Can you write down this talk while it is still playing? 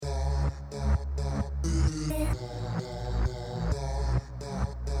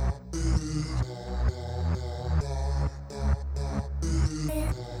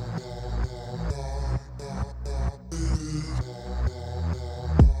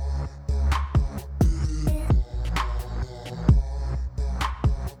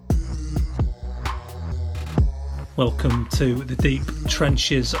Welcome to the deep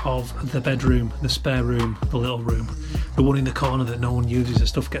trenches of the bedroom, the spare room, the little room, the one in the corner that no one uses, that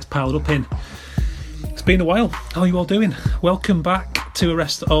stuff gets piled up in. It's been a while. How are you all doing? Welcome back to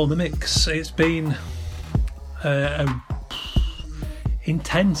Arrest All Mimics. It's been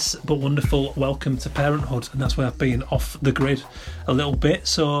intense but wonderful welcome to parenthood, and that's why I've been off the grid a little bit,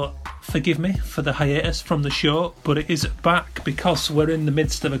 so forgive me for the hiatus from the show, but it is back because we're in the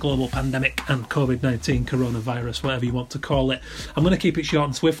midst of a global pandemic and Covid-19, coronavirus, whatever you want to call it. I'm going to keep it short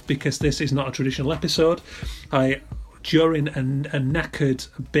and swift because this is not a traditional episode. During a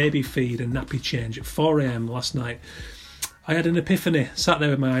knackered baby feed and nappy change at 4 a.m. last night, I had an epiphany, sat there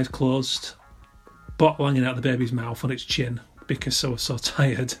with my eyes closed, bottle hanging out the baby's mouth on its chin because I was so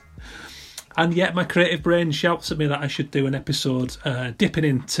tired. And yet my creative brain shouts at me that I should do an episode dipping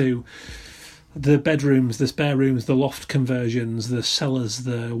into the bedrooms, the spare rooms, the loft conversions, the cellars,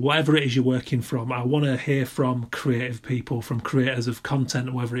 the whatever it is you're working from. I want to hear from creative people, from creators of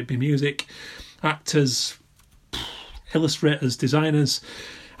content, whether it be music, actors, illustrators, designers.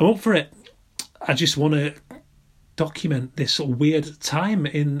 I'm up for it. I just want to document this weird time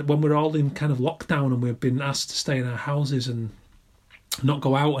when we're all in kind of lockdown and we've been asked to stay in our houses and not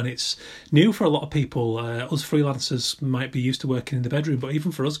go out, and it's new for a lot of people. Us freelancers might be used to working in the bedroom, but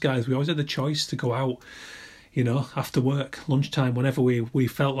even for us guys, we always had the choice to go out, you know, after work, lunchtime, whenever we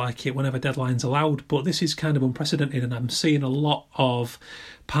felt like it, whenever deadlines allowed. But this is kind of unprecedented, and I'm seeing a lot of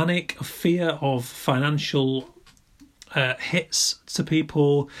panic, of fear, of financial hits to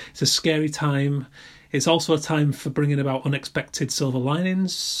people. It's a scary time. It's also a time for bringing about unexpected silver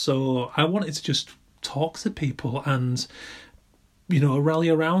linings. So I wanted to just talk to people and, you know, rally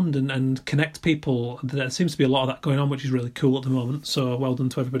around and connect people. There seems to be a lot of that going on, which is really cool at the moment. So well done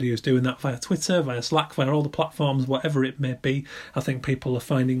to everybody who's doing that via Twitter, via Slack, via all the platforms, whatever it may be. I think people are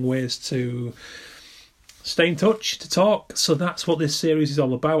finding ways to stay in touch, to talk. So that's what this series is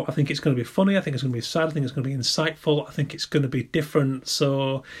all about. I think it's going to be funny. I think it's going to be sad. I think it's going to be insightful. I think it's going to be different.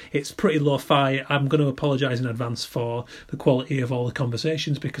 So it's pretty lo-fi. I'm going to apologise in advance for the quality of all the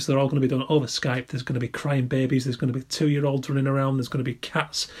conversations because they're all going to be done over Skype. There's going to be crying babies. There's going to be 2-year-olds running around. There's going to be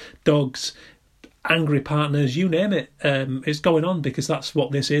cats, dogs, angry partners, you name it. It's going on because that's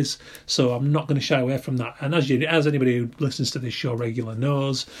what this is. So I'm not going to shy away from that. And as anybody who listens to this show regular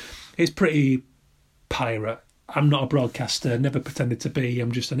knows, it's pretty pirate. I'm not a broadcaster, never pretended to be.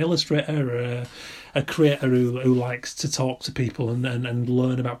 I'm just an illustrator, a creator who likes to talk to people and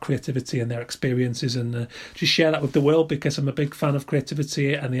learn about creativity and their experiences and just share that with the world because I'm a big fan of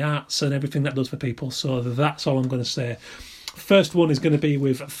creativity and the arts and everything that does for people. So that's all I'm going to say. First one is going to be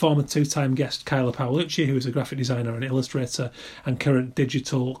with former 2-time guest Kyla Paolucci, who is a graphic designer and illustrator and current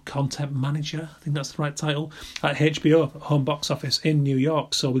digital content manager, I think that's the right title, at HBO, home box office in New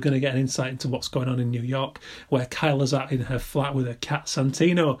York. So we're going to get an insight into what's going on in New York, where Kyla's at in her flat with her cat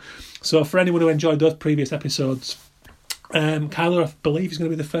Santino. So for anyone who enjoyed those previous episodes, Kyla, I believe, is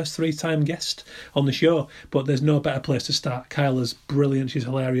going to be the first 3-time guest on the show, but there's no better place to start. Kyla's brilliant, she's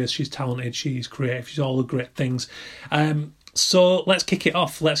hilarious, she's talented, she's creative, she's all the great things. So let's kick it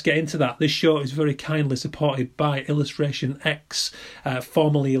off. Let's get into that. This show is very kindly supported by Illustration X,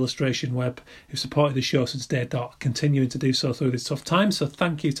 formerly Illustration Web, who supported the show since day dot, continuing to do so through this tough time. So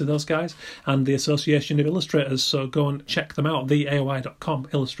thank you to those guys and the Association of Illustrators. So go and check them out, theaoi.com,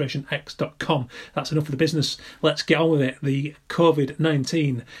 illustrationx.com. That's enough of the business. Let's get on with it. The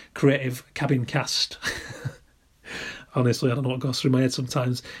COVID-19 Creative Cabin Cast. Honestly, I don't know what goes through my head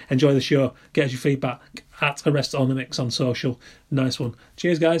sometimes. Enjoy the show. Get us your feedback at Arrest All Mimics on social. Nice one.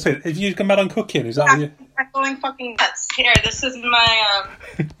 Cheers, guys. Have you come out on cooking? Is that what you... I'm going fucking nuts. Here, this is my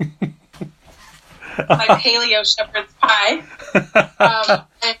my paleo shepherd's pie.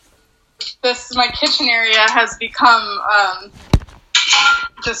 My kitchen area has become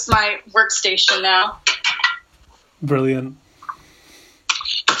just my workstation now. Brilliant.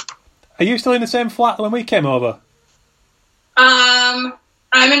 Are you still in the same flat when we came over?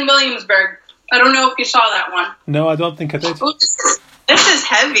 I'm in Williamsburg. I don't know if you saw that one. No, I don't think I did. Ooh, this is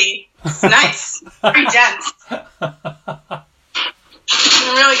heavy. It's nice. Very dense. Really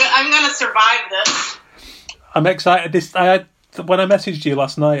good. I'm going to survive this. I'm excited. When I messaged you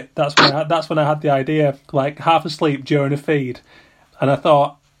last night, that's when I had the idea, like half asleep during a feed, and I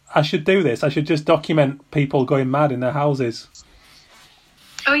thought I should do this. I should just document people going mad in their houses.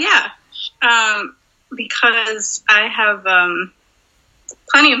 Oh yeah. Because I have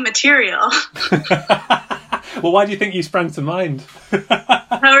plenty of material. Well, why do you think you sprang to mind?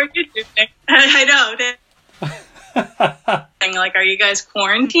 How are you doing? I know. Like, are you guys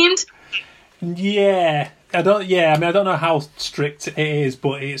quarantined? Yeah. I don't know how strict it is,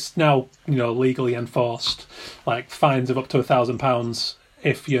 but it's now, legally enforced. Like fines of up to £1,000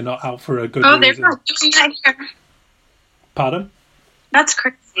 if you're not out for a good reason. They're not doing that here. Pardon? That's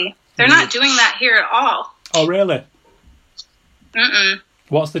crazy. They're not doing that here at all. Oh, really? Mm-mm.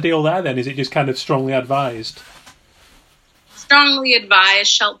 What's the deal there then? Is it just kind of strongly advised? Strongly advised,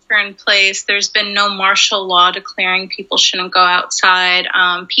 shelter in place. There's been no martial law declaring people shouldn't go outside.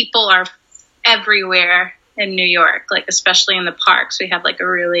 People are everywhere in New York, like especially in the parks. We have like a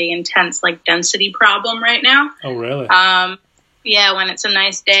really intense like density problem right now. Oh, really? Yeah, when it's a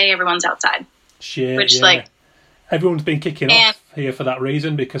nice day, everyone's outside. Shit, which yeah. Everyone's been kicking off here for that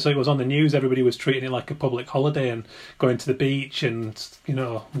reason because it was on the news. Everybody was treating it like a public holiday and going to the beach and,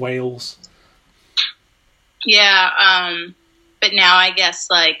 Wales. Yeah, but now I guess,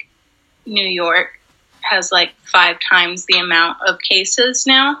 like, New York has, like, 5 times the amount of cases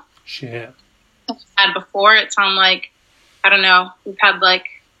now. Shit. Had before. It's on, like, I don't know. We've had, like,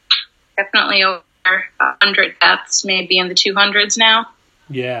 definitely over 100 deaths, maybe in the 200s now.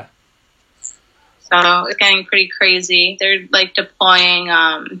 Yeah. So it's getting pretty crazy. They're like deploying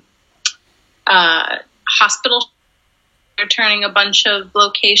hospitals. They're turning a bunch of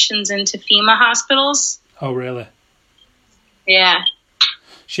locations into FEMA hospitals. Oh, really? Yeah.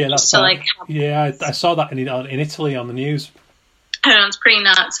 Shit, that's so, bad. I saw that in Italy on the news. I know, it's pretty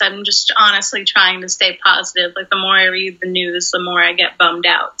nuts. I'm just honestly trying to stay positive. Like, the more I read the news, the more I get bummed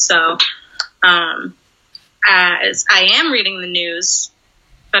out. So, as I am reading the news,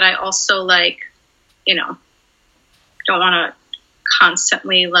 but I also, like, don't want to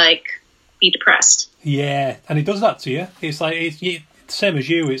constantly, like, be depressed. Yeah, and it does that to you. It's like, same as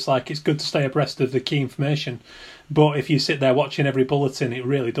you, it's like, it's good to stay abreast of the key information. But if you sit there watching every bulletin, it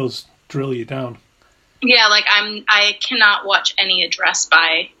really does drill you down. Yeah, like, I cannot watch any address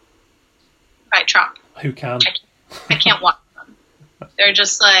by Trump. Who can? I can't watch them. They're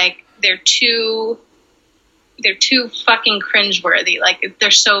just, like, they're too fucking cringeworthy. Like,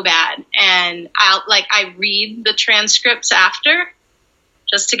 they're so bad. And I read the transcripts after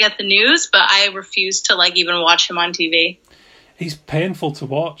just to get the news, but I refuse to, like, even watch him on TV. He's painful to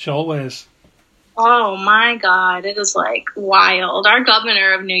watch, always. Oh my God, it is, like, wild. Our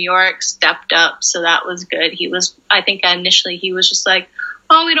governor of New York stepped up, so that was good. I think initially he was just like,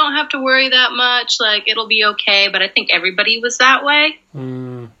 oh, we don't have to worry that much, like, it'll be okay. But I think everybody was that way.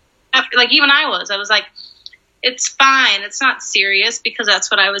 Like, even I was like, it's fine. It's not serious, because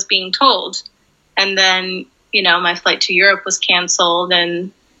that's what I was being told. And then, my flight to Europe was canceled,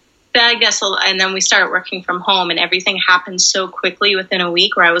 and then and then we started working from home, and everything happened so quickly within a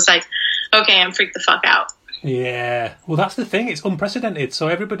week where I was like, okay, I'm freaked the fuck out. Yeah. Well, that's the thing. It's unprecedented. So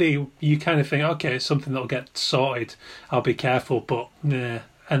everybody, you kind of think, okay, it's something that'll get sorted. I'll be careful. But, nah.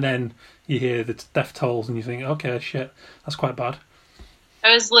 And then you hear the death tolls and you think, okay, shit, that's quite bad.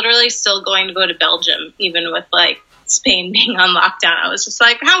 I was literally still going to go to Belgium, even with, like, Spain being on lockdown. I was just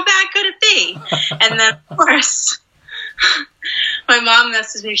like, how bad could it be? And then, of course, my mom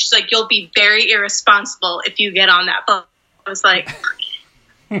messaged me. She's like, you'll be very irresponsible if you get on that boat. I was like,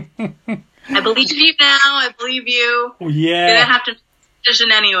 I believe you now. I believe you. Yeah. You're going to have to make a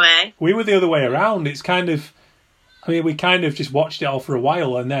decision anyway. We were the other way around. It's kind of, we kind of just watched it all for a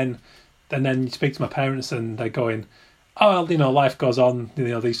while, and then you speak to my parents and they're going, oh, life goes on,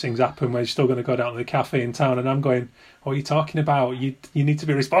 these things happen, we're still going to go down to the cafe in town. And I'm going, what are you talking about? You need to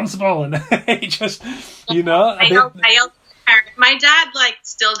be responsible. And it just, I yelled at my dad, like,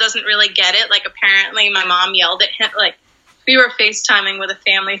 still doesn't really get it. Like, apparently my mom yelled at him. Like, we were FaceTiming with a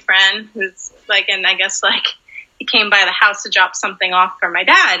family friend who's, like, and I guess, like, he came by the house to drop something off for my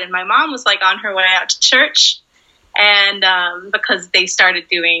dad. And my mom was, like, on her way out to church. And because they started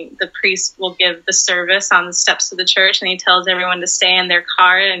doing, the priest will give the service on the steps of the church, and he tells everyone to stay in their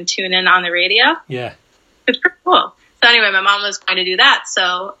car and tune in on the radio. Yeah. It's pretty cool. So anyway, my mom was going to do that.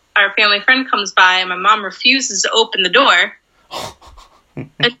 So our family friend comes by, and my mom refuses to open the door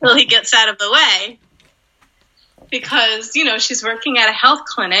until he gets out of the way. Because, she's working at a health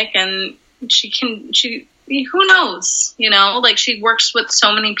clinic, and who knows, like, she works with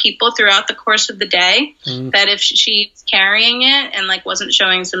so many people throughout the course of the day that if she's carrying it and, like, wasn't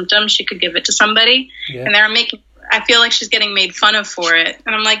showing symptoms, she could give it to somebody. Yeah. And I feel like she's getting made fun of for it.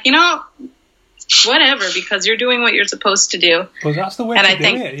 And I'm like, whatever, because you're doing what you're supposed to do. Well, that's the way to do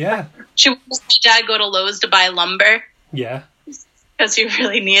it, yeah. She watched my dad go to Lowe's to buy lumber. Yeah. Because he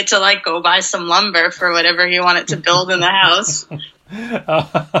really needed to, like, go buy some lumber for whatever he wanted to build in the house.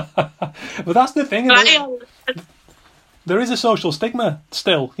 Well, that's the thing. There is a social stigma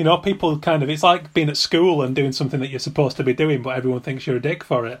still. People kind of, it's like being at school and doing something that you're supposed to be doing, but everyone thinks you're a dick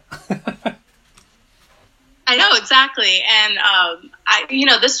for it. I know, exactly. And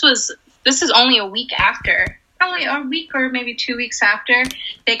this is only a week after, probably a week or maybe 2 weeks after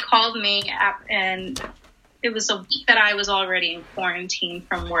they called me, and it was a week that I was already in quarantine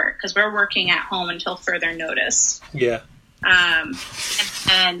from work because we're working at home until further notice. Yeah.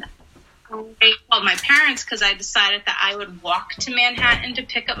 And I called my parents because I decided that I would walk to Manhattan to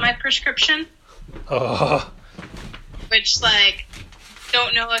pick up my prescription. Oh. Which, like,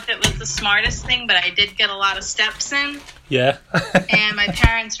 don't know if it was the smartest thing, but I did get a lot of steps in. Yeah. And my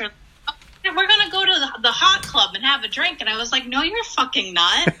parents were like, oh, we're going to go to the hot club and have a drink. And I was like, no, you're fucking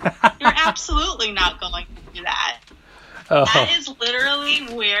not. You're absolutely not going to do that. Oh. That is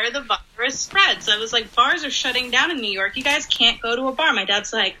literally where the virus spreads. I was like, bars are shutting down in New York. You guys can't go to a bar. My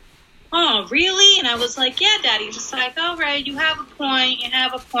dad's like, oh, really? And I was like, yeah, Daddy. Just like, all right, you have a point. You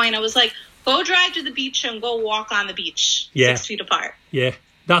have a point. I was like, go drive to the beach and go walk on the beach 6 feet apart. Yeah,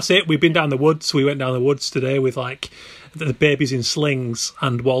 that's it. We've been down the woods. We went down the woods today with, like, the babies in slings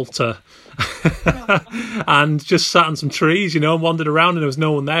and Walter. And just sat on some trees, and wandered around, and there was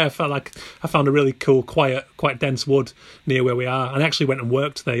no one there. I felt like I found a really cool, quiet, quite dense wood near where we are. And I actually went and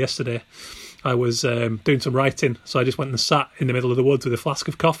worked there yesterday. I was doing some writing, so I just went and sat in the middle of the woods with a flask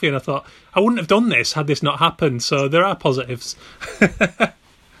of coffee, and I thought, I wouldn't have done this had this not happened. So there are positives.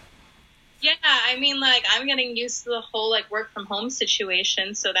 Yeah, I mean, like, I'm getting used to the whole, like, work from home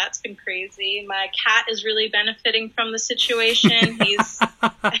situation, so that's been crazy. My cat is really benefiting from the situation. He's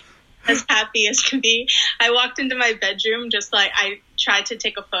as happy as can be. I walked into my bedroom, just like, I tried to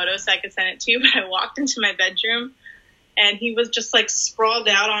take a photo so I could send it to you, but I walked into my bedroom, and he was just, like, sprawled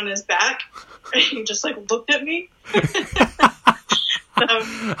out on his back, and he just, like, looked at me.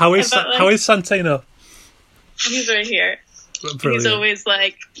 How is Santino? He's right here. Brilliant. He's always,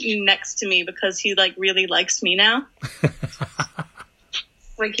 like, next to me because he, like, really likes me now.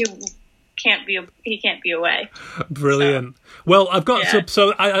 Like, he can't be away. Brilliant. So, well, I've got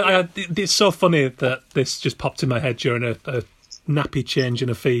it's so funny that this just popped in my head during a nappy change in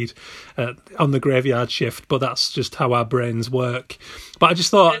a feed on the graveyard shift, but that's just how our brains work. But I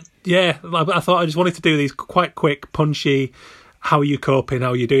just thought, I just wanted to do these quite quick, punchy, how are you coping,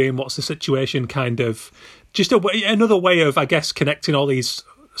 how are you doing, what's the situation, kind of, just another way of, I guess, connecting all these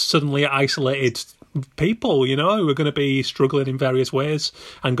suddenly isolated people, who are going to be struggling in various ways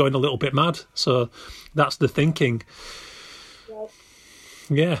and going a little bit mad. So that's the thinking.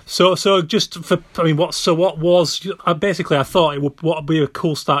 Yeah. So just for, what was, basically I thought what would be a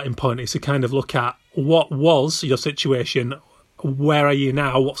cool starting point is to kind of look at what was your situation, where are you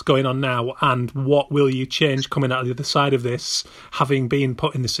now, what's going on now, and what will you change coming out of the other side of this, having been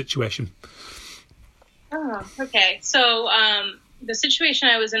put in this situation. Oh, okay. So the situation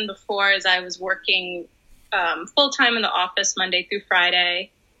I was in before is I was working full-time in the office Monday through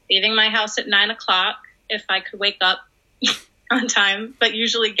Friday, leaving my house at 9 o'clock if I could wake up on time, but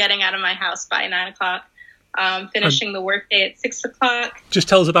usually getting out of my house by 9 o'clock, finishing the workday at 6 o'clock. Just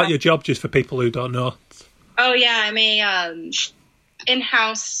tell us about your job, just for people who don't know. Oh, yeah. I'm a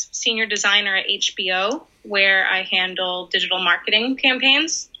in-house senior designer at HBO, where I handle digital marketing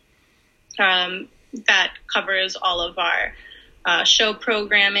campaigns. That covers all of our show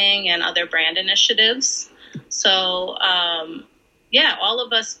programming and other brand initiatives. So, all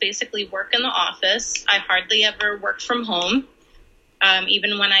of us basically work in the office. I hardly ever work from home.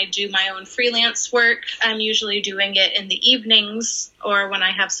 Even when I do my own freelance work, I'm usually doing it in the evenings or when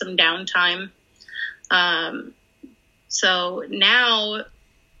I have some downtime. So now,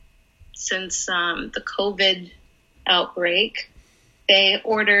 since the COVID outbreak, they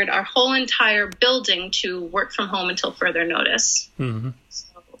ordered our whole entire building to work from home until further notice. Mm-hmm. So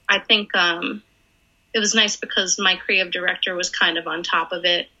I think it was nice because my creative director was kind of on top of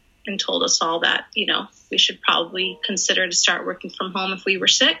it and told us all that, we should probably consider to start working from home if we were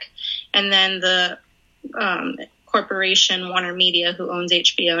sick. And then the corporation, Warner Media, who owns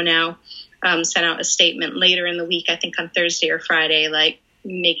HBO now, sent out a statement later in the week, I think on Thursday or Friday, like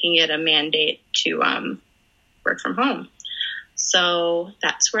making it a mandate to work from home. So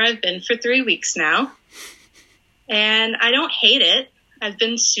that's where I've been for 3 weeks now. And I don't hate it. I've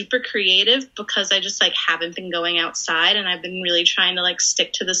been super creative because I just haven't been going outside, and I've been really trying to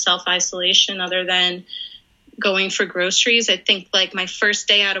stick to the self-isolation other than going for groceries. I think my first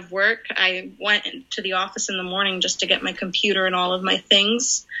day out of work, I went to the office in the morning just to get my computer and all of my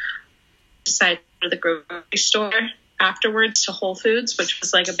things. Decided to go to the grocery store afterwards to Whole Foods, which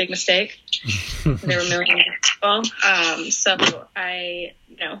was a big mistake. There were millions of people. So I,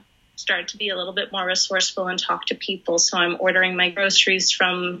 started to be a little bit more resourceful and talk to people. So I'm ordering my groceries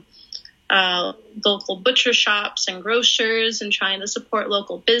from local butcher shops and grocers and trying to support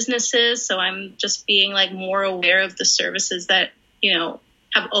local businesses. So I'm just being like more aware of the services that, you know,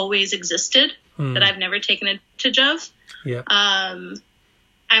 have always existed that I've never taken advantage of. Yeah.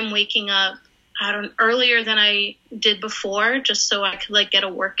 I'm waking up earlier than I did before, just so I could like get a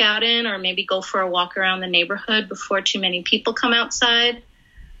workout in, or maybe go for a walk around the neighborhood before too many people come outside.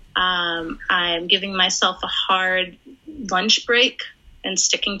 I'm giving myself a hard lunch break and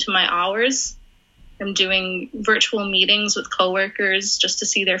sticking to my hours. I'm doing virtual meetings with coworkers just to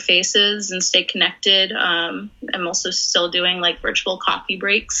see their faces and stay connected. I'm also still doing like virtual coffee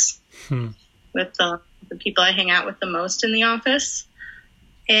breaks with the people I hang out with the most in the office.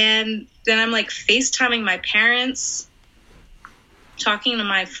 And then I'm like FaceTiming my parents, talking to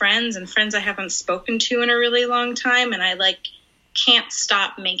my friends and friends I haven't spoken to in a really long time. And I like can't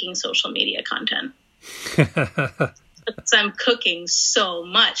stop making social media content. Because I'm cooking so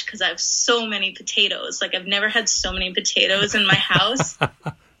much because I have so many potatoes. Like I've never had so many potatoes in my house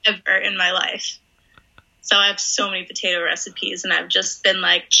ever in my life. So I have so many potato recipes, and I've just been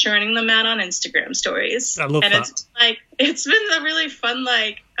like churning them out on Instagram stories. I love that. It's been a really fun,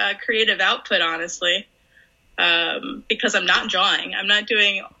 creative output, honestly. Because I'm not drawing. I'm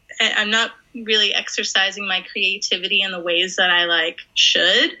not really exercising my creativity in the ways that I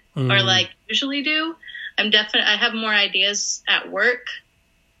should or usually do. I have more ideas at work,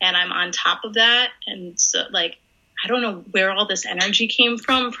 and I'm on top of that. And so I don't know where all this energy came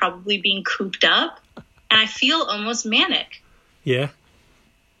from, probably being cooped up. And I feel almost manic. Yeah.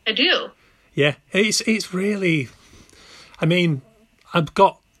 I do. Yeah. It's really, I mean, I've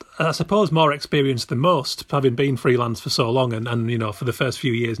got, I suppose, more experience than most, having been freelance for so long and you know, for the first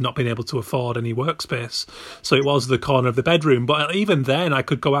few years not being able to afford any workspace. So it was the corner of the bedroom. But even then, I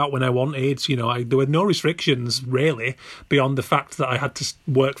could go out when I wanted. You know, there were no restrictions, really, beyond the fact that I had to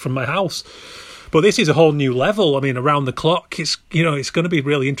work from my house. But this is a whole new level. I mean, around the clock, it's going to be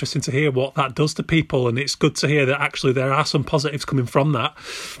really interesting to hear what that does to people. And it's good to hear that actually there are some positives coming from that.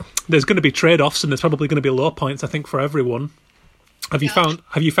 There's going to be trade-offs, and there's probably going to be low points, I think, for everyone. Have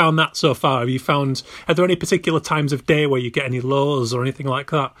you found that so far? Are there any particular times of day where you get any lows or anything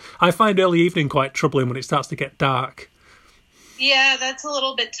like that? I find early evening quite troubling when it starts to get dark. Yeah, that's a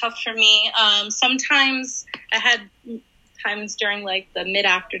little bit tough for me. Sometimes I had times during the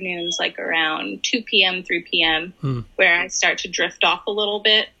mid-afternoons, around 2 p.m., 3 p.m., where I start to drift off a little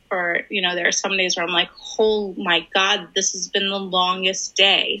bit. Or, there are some days where I'm like, oh my God, this has been the longest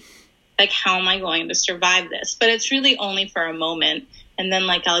day. How am I going to survive this? But it's really only for a moment. And then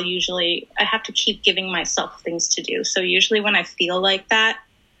I have to keep giving myself things to do. So usually when I feel like that,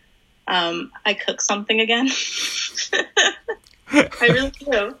 I cook something again. I really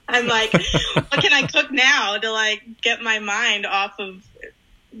do. I'm like, what can I cook now to get my mind off of,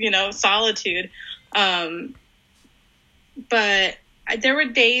 solitude? But there were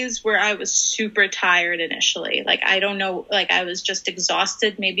days where I was super tired initially. I don't know, I was just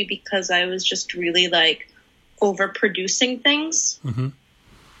exhausted, maybe because I was just really overproducing things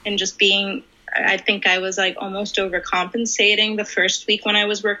and just being, I think I was almost overcompensating the first week when I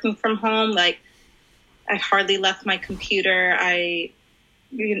was working from home. I hardly left my computer. I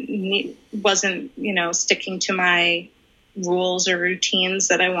wasn't, sticking to my rules or routines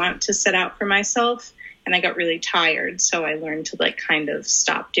that I want to set out for myself. And I got really tired. So I learned to kind of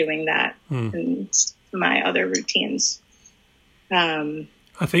stop doing that and my other routines. I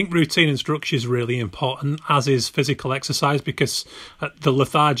think routine and structure is really important, as is physical exercise, because the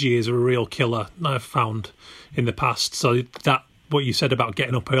lethargy is a real killer, I've found in the past. So that, what you said about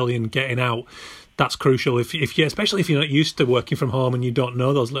getting up early and getting out, that's crucial. Especially if you're not used to working from home and you don't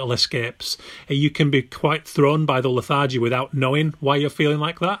know those little escapes, you can be quite thrown by the lethargy without knowing why you're feeling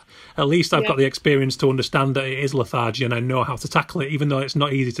like that. At least I've got the experience to understand that it is lethargy, and I know how to tackle it, even though it's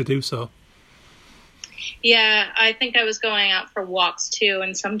not easy to do so. Yeah, I think I was going out for walks too,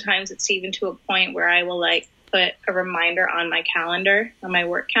 and sometimes it's even to a point where I will put a reminder on my calendar, on my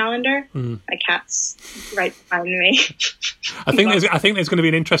work calendar. My cat's right behind me. I think there's going to be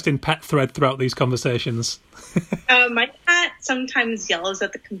an interesting pet thread throughout these conversations. My cat sometimes yells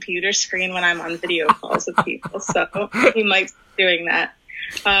at the computer screen when I'm on video calls with people, so he might be doing that.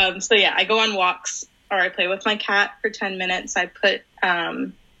 So yeah, I go on walks, or I play with my cat for 10 minutes. I put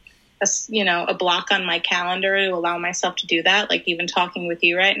a block on my calendar to allow myself to do that. Even talking with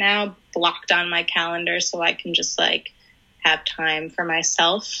you right now, blocked on my calendar so I can just have time for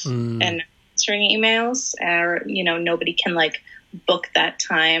myself and answering emails, or nobody can book that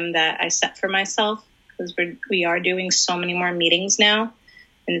time that I set for myself, because we are doing so many more meetings now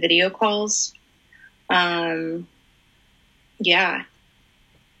and video calls. Yeah.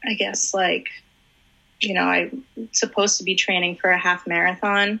 I guess, like, I'm supposed to be training for a half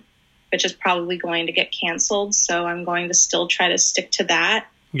marathon, which is probably going to get canceled. So I'm going to still try to stick to that.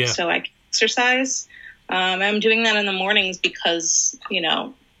 Yeah. So I can exercise. I'm doing that in the mornings because,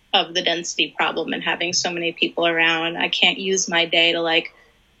 of the density problem and having so many people around. I can't use my day to like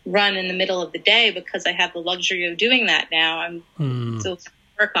run in the middle of the day because I have the luxury of doing that now. I'm still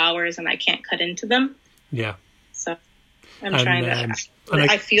work hours and I can't cut into them. Yeah. So I'm trying to.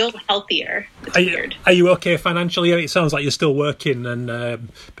 I feel healthier. It's weird. Are you okay financially? It sounds like you're still working. And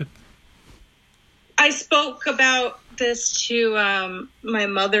I spoke about this to my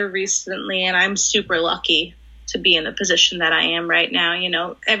mother recently, and I'm super lucky to be in the position that I am right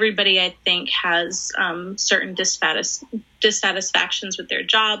now. Everybody, I think, has certain dissatisfactions with their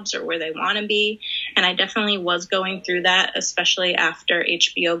jobs or where they want to be. And I definitely was going through that, especially after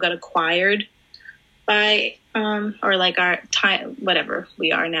HBO got acquired by, or like our time, whatever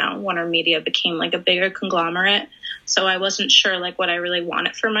we are now, Warner Media became like a bigger conglomerate. So I wasn't sure like what I really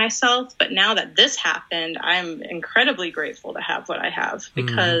wanted for myself. But now that this happened, I'm incredibly grateful to have what I have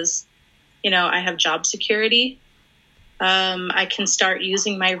because, I have job security. I can start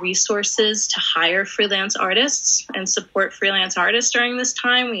using my resources to hire freelance artists and support freelance artists during this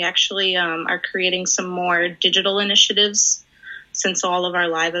time. We actually are creating some more digital initiatives since all of our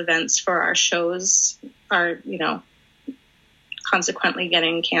live events for our shows are, consequently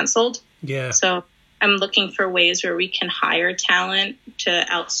getting canceled. Yeah. So I'm looking for ways where we can hire talent to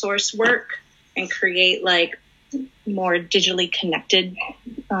outsource work and create like more digitally connected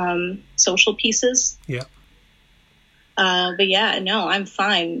social pieces. Yeah. But yeah, no, I'm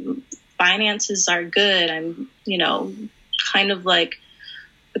fine. Finances are good. I'm, kind of like,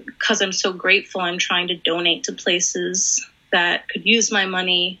 because I'm so grateful, I'm trying to donate to places that could use my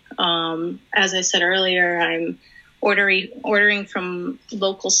money. As I said earlier, I'm ordering from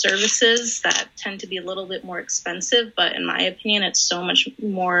local services that tend to be a little bit more expensive, but in my opinion, it's so much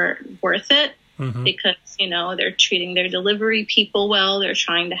more worth it because, they're treating their delivery people well. They're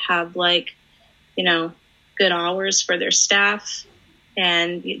trying to have like, good hours for their staff.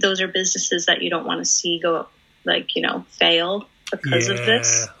 And those are businesses that you don't want to see go like, fail because of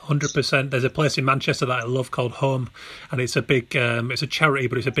this. 100%. There's a place in Manchester that I love called Home, and it's a big, it's a charity,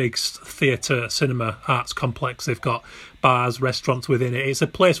 but it's a big theatre, cinema, arts complex. They've got bars, restaurants within it. It's a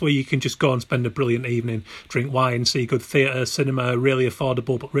place where you can just go and spend a brilliant evening, drink wine, see good theatre, cinema, really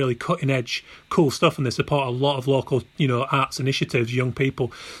affordable, but really cutting edge, cool stuff. And they support a lot of local, arts initiatives, young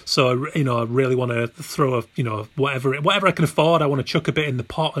people. So, I really want to throw whatever I can afford. I want to chuck a bit in the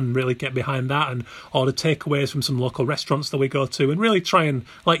pot and really get behind that, and order takeaways from some local restaurants that we go to, and really try and,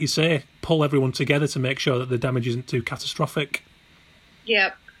 like you say, pull everyone together to make sure that the damage isn't too catastrophic.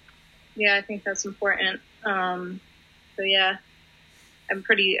 Yep. Yeah, I think that's important. So yeah, I'm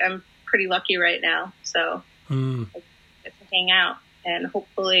pretty lucky right now. So I get to hang out, and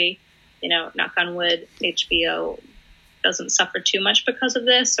hopefully, knock on wood, HBO doesn't suffer too much because of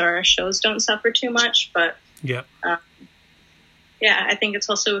this, or our shows don't suffer too much. But yeah, I think it's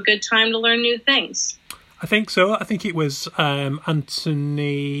also a good time to learn new things. I think so. I think it was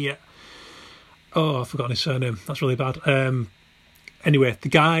Anthony. Oh, I've forgotten his surname. That's really bad. Anyway, the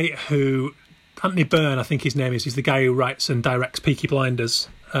guy who... Anthony Byrne, I think his name is. He's the guy who writes and directs Peaky Blinders.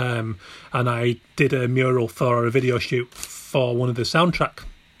 And I did a mural for a video shoot for one of the soundtrack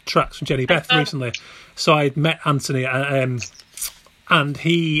tracks from Jenny Beth recently. So I met Anthony, and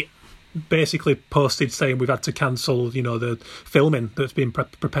he basically posted saying we've had to cancel, the filming that's been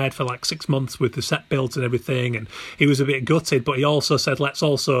prepared for like 6 months with the set builds and everything, and he was a bit gutted, but he also said let's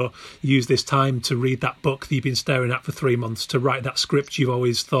also use this time to read that book that you've been staring at for 3 months, to write that script you've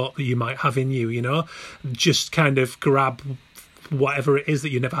always thought that you might have in you, just kind of grab whatever it is that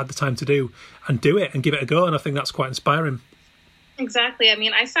you never had the time to do and do it and give it a go. And I think that's quite inspiring. Exactly. I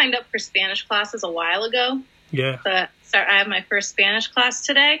mean, I signed up for Spanish classes a while ago. Yeah. But I have my first Spanish class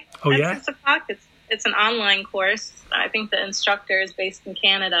today. Oh, at yeah? 6 o'clock. It's an online course. I think the instructor is based in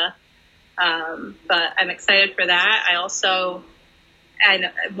Canada. But I'm excited for that.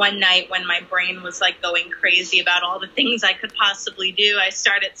 And one night when my brain was like going crazy about all the things I could possibly do, I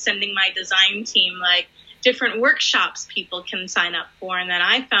started sending my design team like different workshops people can sign up for. And then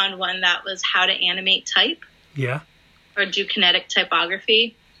I found one that was how to animate type. Yeah. Or do kinetic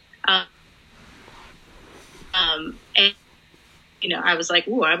typography. And, I was like,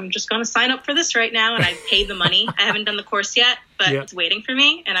 ooh, I'm just going to sign up for this right now. And I paid the money. I haven't done the course yet, but It's waiting for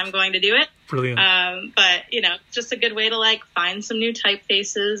me and I'm going to do it. Brilliant. But, it's just a good way to like find some new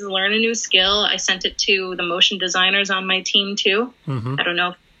typefaces, learn a new skill. I sent it to the motion designers on my team too. I don't know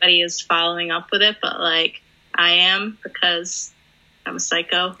if anybody is following up with it, but like I am, because I'm a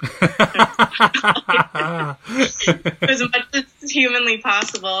psycho. As much as humanly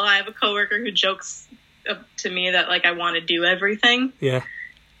possible. I have a coworker who jokes to me that like I want to do everything. Yeah.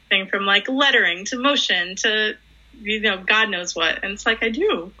 Thing from like lettering to motion to God knows what, and it's like I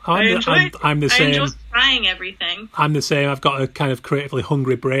do. I'm the same. I enjoy trying everything. I'm the same. I've got a kind of creatively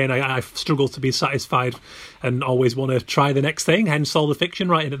hungry brain. I struggle to be satisfied and always want to try the next thing. Hence all the fiction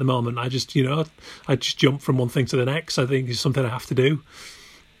writing at the moment. I just jump from one thing to the next. I think it's something I have to do.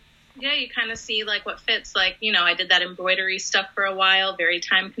 Yeah, you kind of see like what fits. Like, I did that embroidery stuff for a while, very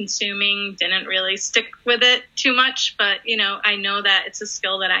time consuming, didn't really stick with it too much. But, I know that it's a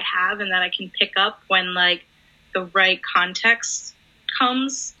skill that I have and that I can pick up when like the right context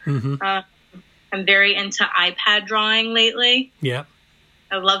comes. Mm-hmm. I'm very into iPad drawing lately. Yeah.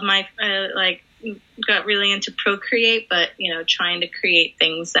 I love my, got really into Procreate, but, trying to create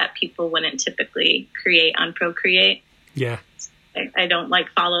things that people wouldn't typically create on Procreate. Yeah. I don't like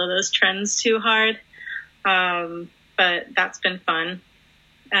follow those trends too hard. But that's been fun.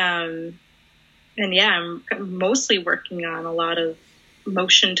 And yeah, I'm mostly working on a lot of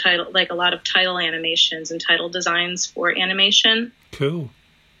motion title, like a lot of title animations and title designs for animation. Cool.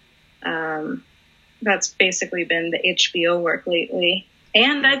 That's basically been the HBO work lately.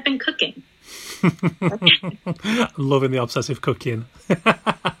 And I've been cooking. Loving the obsessive cooking.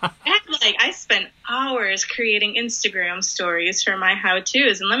 I spent hours creating Instagram stories for my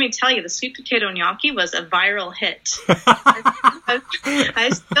how-tos, and let me tell you, the sweet potato gnocchi was a viral hit. I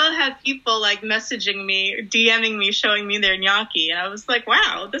still have people like messaging me, DMing me, showing me their gnocchi, and I was like,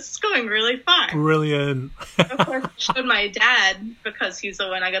 wow, this is going really far. Brilliant. Of course, I showed my dad because he's the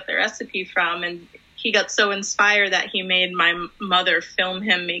one I got the recipe from, and he got so inspired that he made my mother film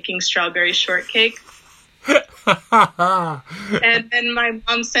him making strawberry shortcake. And then my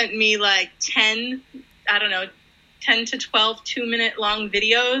mom sent me like 10 to 12 2-minute long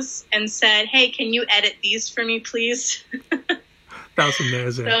videos and said, hey, can you edit these for me, please? That's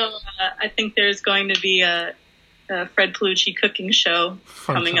amazing. So I think there's going to be a Fred Paolucci cooking show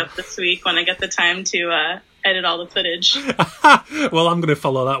coming up this week when I get the time to edit all the footage. Well, I'm going to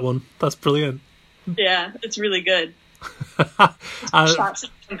follow that one. That's brilliant. Yeah, it's really good. Shots of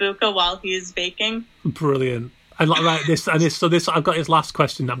kombucha while he's baking. Brilliant. And like this, I've got this last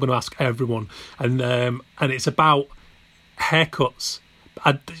question that I'm going to ask everyone, and it's about haircuts.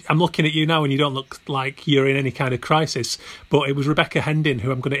 I'm looking at you now, and you don't look like you're in any kind of crisis. But it was Rebecca Hendon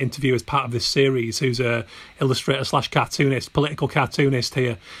who I'm going to interview as part of this series, who's a illustrator / cartoonist, political cartoonist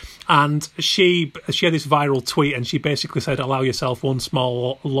here. And she had this viral tweet, and she basically said, allow yourself one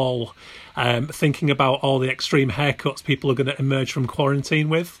small lull, thinking about all the extreme haircuts people are going to emerge from quarantine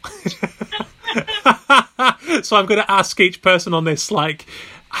with. So I'm going to ask each person on this, like,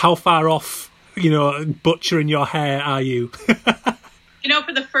 how far off, butchering your hair are you?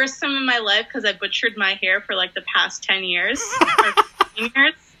 For the first time in my life, because I butchered my hair for like the past 10 years, or 15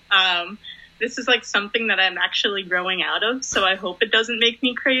 years, this is like something that I'm actually growing out of. So I hope it doesn't make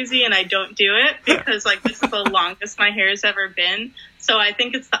me crazy and I don't do it, because like this is the longest my hair has ever been. So I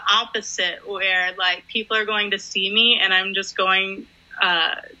think it's the opposite, where like people are going to see me and I'm just going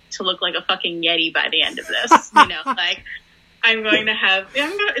to look like a fucking Yeti by the end of this. Like I'm going to have,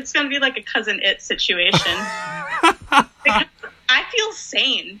 it's going to be like a Cousin It situation. Because I feel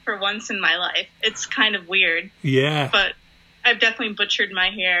sane for once in my life. It's kind of weird. Yeah. But I've definitely butchered my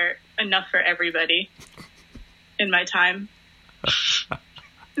hair enough for everybody in my time.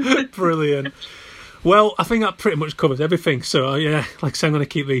 Brilliant. Well, I think that pretty much covers everything. So, yeah, like I say, I'm going to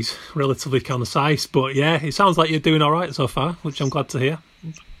keep these relatively concise. But, yeah, it sounds like you're doing all right so far, which I'm glad to hear.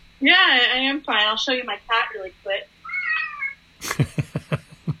 Yeah, I am fine. I'll show you my cat really quick.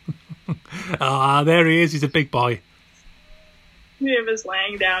 There he is. He's a big boy. He was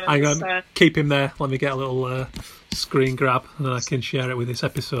laying down in the sun. Keep him there. Let me get a little screen grab, and then I can share it with this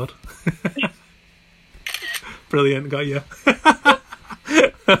episode. Brilliant, got you.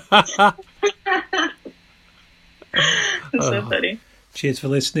 So funny. Cheers for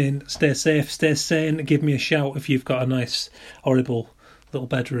listening. Stay safe, stay sane. Give me a shout if you've got a nice, horrible little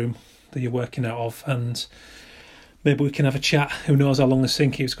bedroom that you're working out of, and maybe we can have a chat. Who knows how long this thing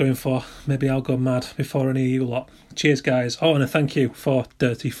keeps going for. Maybe I'll go mad before any of you lot. Cheers, guys. Oh, and a thank you for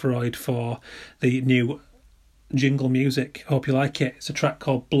Dirty Freud for the new jingle music. Hope you like it. It's a track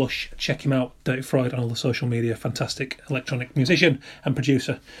called Blush. Check him out, Dirty Freud, on all the social media. Fantastic electronic musician and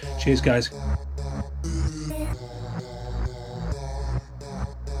producer. Cheers, guys.